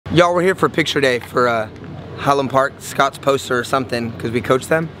Y'all, we're here for picture day for Highland Park, Scott's poster or something, because we coach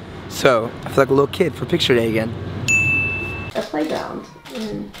them. So I feel like a little kid for picture day again. A playground.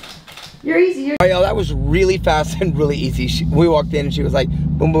 You're easy. Oh, y'all, that was really fast and really easy. We walked in and she was like,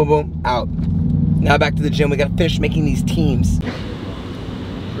 boom, boom, boom, out. Now back to the gym. We gotta finish making these teams.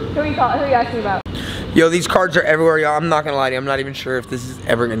 Who are you asking about? Yo, these cards are everywhere, y'all. I'm not gonna lie to you. I'm not even sure if this is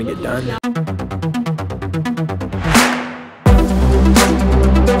ever gonna get done.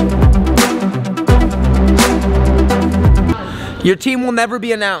 Your team will never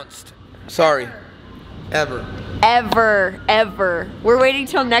be announced. Sorry. Ever. Ever. We're waiting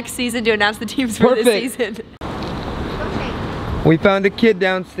till next season to announce the teams for this season. We found a kid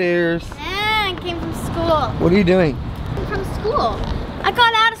downstairs. I came from school. What are you doing? From school. I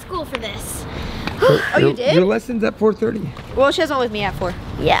got out of school for this. Oh, you did? Your lesson's at 4:30. Well, she has one with me at 4.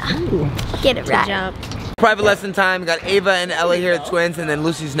 Yeah. Ooh. Get it right. Jump. Private lesson time. We got Ava and Ella here, twins, and then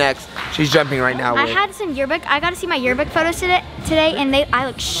Lucy's next. She's jumping right now. I had some yearbook. I got to see my yearbook photos today, and I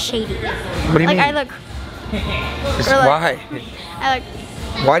look shady. What do you mean? I look. Why?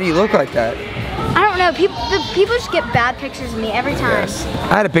 Why do you look like that? I don't know. People just get bad pictures of me every time. Yes.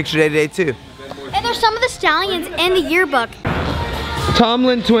 I had a picture day today too. And there's some of the stallions in the yearbook.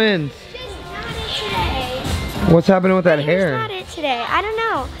 Tomlin twins. What's happening with that hair? Not it today. I don't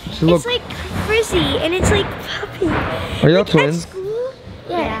know. It's like frizzy and it's like puppy. Are y'all twins? At school?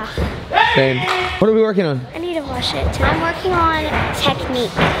 Yeah. Same. What are we working on? I need to wash it too. I'm working on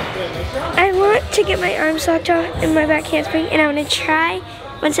technique. I want to get my arms locked off and my back handspring, and I want to try,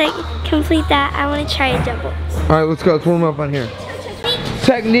 once I complete that, I want to try a double. All right, let's go. Let's warm up on here.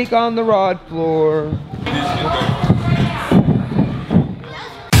 Technique on the rod floor.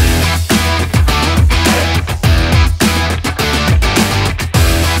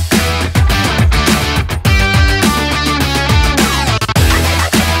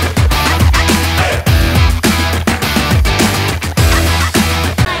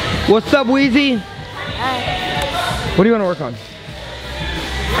 What's up, Wheezy? What do you want to work on?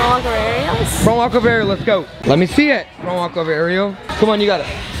 Front walk over aerials. Front walk over aerial, let's go. Let me see it. Front walk over aerial. Come on, you got it.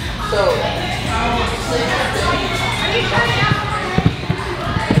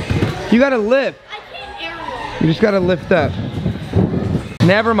 You gotta lift. You just gotta lift up.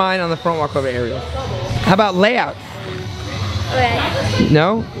 Never mind on the front walk over aerial. How about layout? Okay.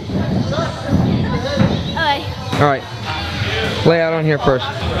 No? Okay. All right. Layout on here first.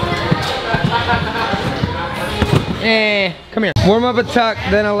 Come here. Warm up a tuck,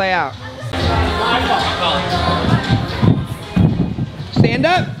 then a layout. Stand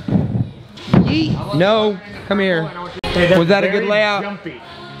up. Yeet. No. Come here. Was that a good layout?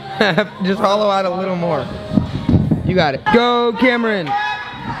 Just hollow out a little more. You got it. Go, Cameron.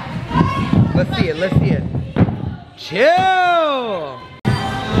 Let's see it. Let's see it. Chill.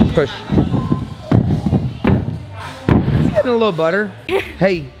 Push. It's getting a little butter.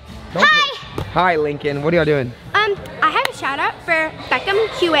 Hey. Hi. Hi, Lincoln. What are y'all doing? I have a shout out for Beckham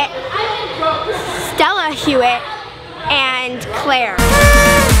Hewitt, Stella Hewitt, and Claire. I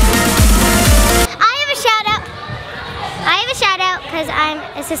have a shout out because I'm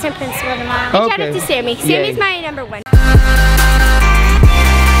assistant principal tomorrow. Okay. Shout out to Sammy. Yay. Sammy's my #1.